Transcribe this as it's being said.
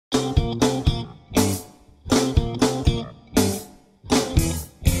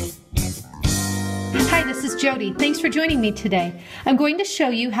Jodi. Thanks for joining me today. I'm going to show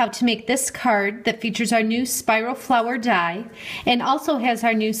you how to make this card that features our new spiral flower die and also has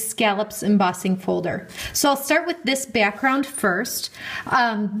our new scallops embossing folder. So I'll start with this background first.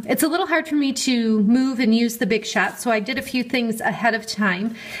 It's a little hard for me to move and use the Big Shot, so I did a few things ahead of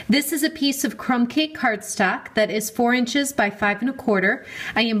time. This is a piece of crumb cake cardstock that is 4 inches by 5 1/4.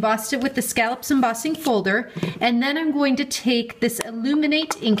 I embossed it with the scallops embossing folder, and then I'm going to take this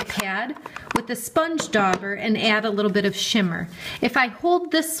Illuminate ink pad with the sponge dauber and add a little bit of shimmer. If I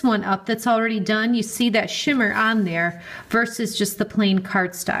hold this one up that's already done, you see that shimmer on there versus just the plain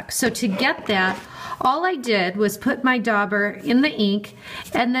cardstock. So to get that, all I did was put my dauber in the ink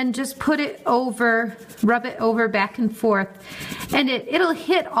and then just put it over, rub it over back and forth, and it'll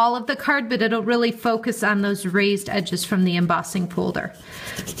hit all of the card, but it'll really focus on those raised edges from the embossing folder.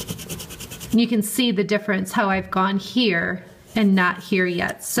 You can see the difference, how I've gone here and not here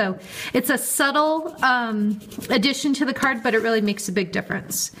yet. So it's a subtle addition to the card, but it really makes a big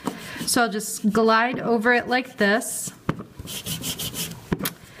difference. So I'll just glide over it like this,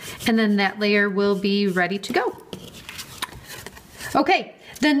 and then that layer will be ready to go. Okay,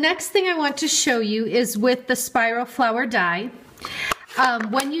 the next thing I want to show you is with the spiral flower die.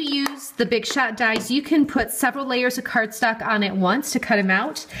 When you use the Big Shot dies, you can put several layers of cardstock on at once to cut them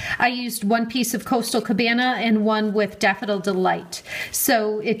out. I used one piece of Coastal Cabana and one with Daffodil Delight.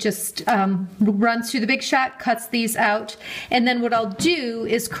 So it just runs through the Big Shot, cuts these out, and then what I'll do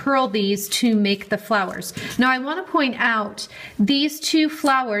is curl these to make the flowers. Now I want to point out, these two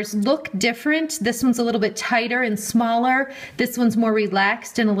flowers look different. This one's a little bit tighter and smaller. This one's more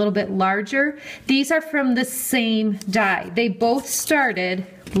relaxed and a little bit larger. These are from the same die. They both started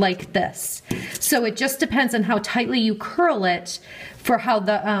like this. So it just depends on how tightly you curl it for how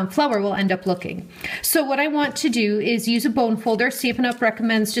the flower will end up looking. So what I want to do is use a bone folder. Stampin' Up!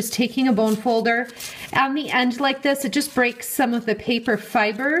 Recommends just taking a bone folder on the end like this. It just breaks some of the paper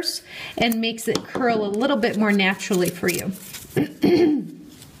fibers and makes it curl a little bit more naturally for you.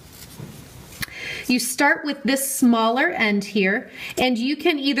 You start with this smaller end here, and you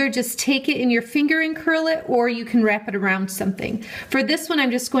can either just take it in your finger and curl it, or you can wrap it around something. For this one,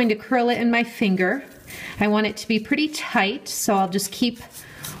 I'm just going to curl it in my finger. I want it to be pretty tight, so I'll just keep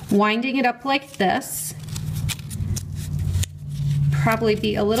winding it up like this. Probably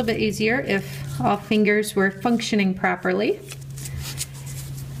be a little bit easier if all fingers were functioning properly,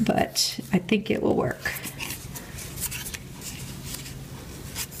 but I think it will work.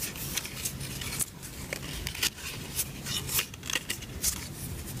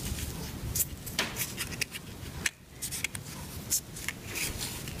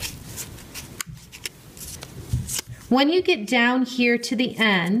 When you get down here to the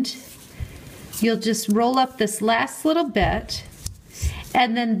end, you'll just roll up this last little bit,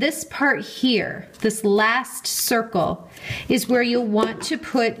 and then this part here, this last circle, is where you'll want to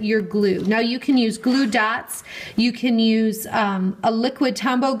put your glue. Now you can use glue dots, you can use a liquid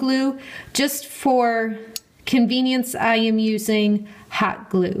Tombow glue. Just for convenience, I am using hot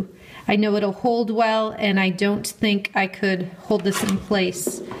glue. I know it'll hold well, and I don't think I could hold this in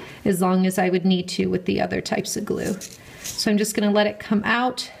place as long as I would need to with the other types of glue. So I'm just going to let it come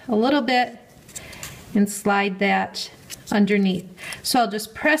out a little bit and slide that underneath. So I'll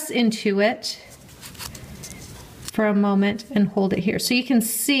just press into it for a moment and hold it here. So you can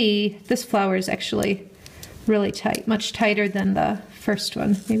see this flower is actually really tight, much tighter than the first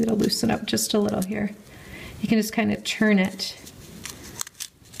one. Maybe it'll loosen up just a little here. You can just kind of turn it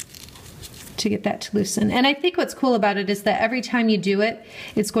to get that to loosen. And I think what's cool about it is that every time you do it,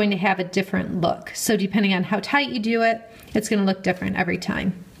 it's going to have a different look. So depending on how tight you do it, it's going to look different every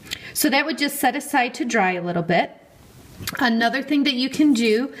time. So that would just set aside to dry a little bit. Another thing that you can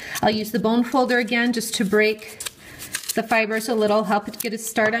do, I'll use the bone folder again just to break the fibers a little, help it get a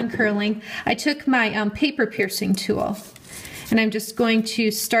start on curling. I took my paper piercing tool, and I'm just going to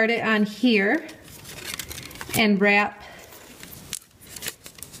start it on here and wrap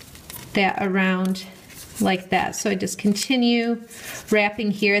that around like that. So I just continue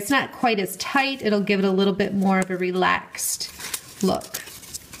wrapping here. It's not quite as tight. It'll give it a little bit more of a relaxed look.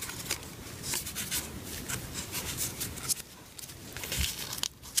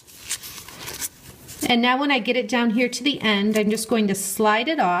 And now when I get it down here to the end, I'm just going to slide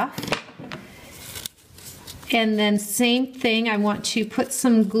it off. And then same thing, I want to put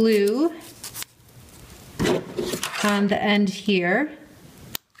some glue on the end here.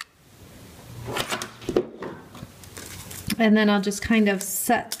 And then I'll just kind of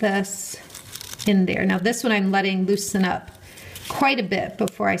set this in there. Now this one I'm letting loosen up quite a bit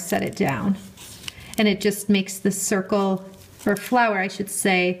before I set it down. And it just makes the circle, or flower I should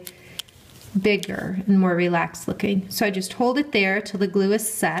say, bigger and more relaxed looking. So I just hold it there till the glue is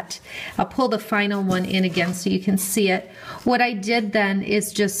set. I'll pull the final one in again so you can see it. What I did then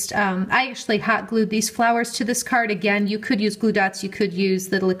is just, I actually hot glued these flowers to this card. Again, you could use glue dots, you could use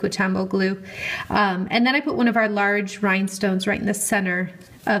the liquid Tombow glue. And then I put one of our large rhinestones right in the center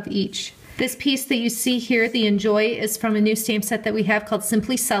of each. This piece that you see here, the Enjoy, is from a new stamp set that we have called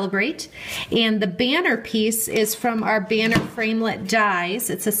Simply Celebrate. And the banner piece is from our banner framelit dies.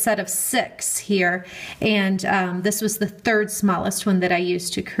 It's a set of 6 here. And this was the 3rd smallest one that I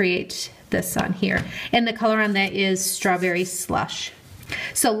used to create this on here. And the color on that is Strawberry Slush.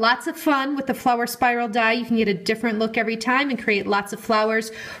 So lots of fun with the flower spiral die. You can get a different look every time and create lots of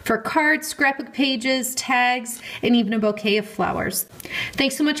flowers for cards, scrapbook pages, tags, and even a bouquet of flowers.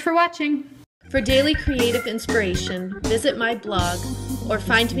 Thanks so much for watching. For daily creative inspiration, visit my blog or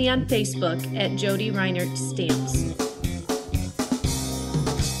find me on Facebook at Jodi Reinert Stamps.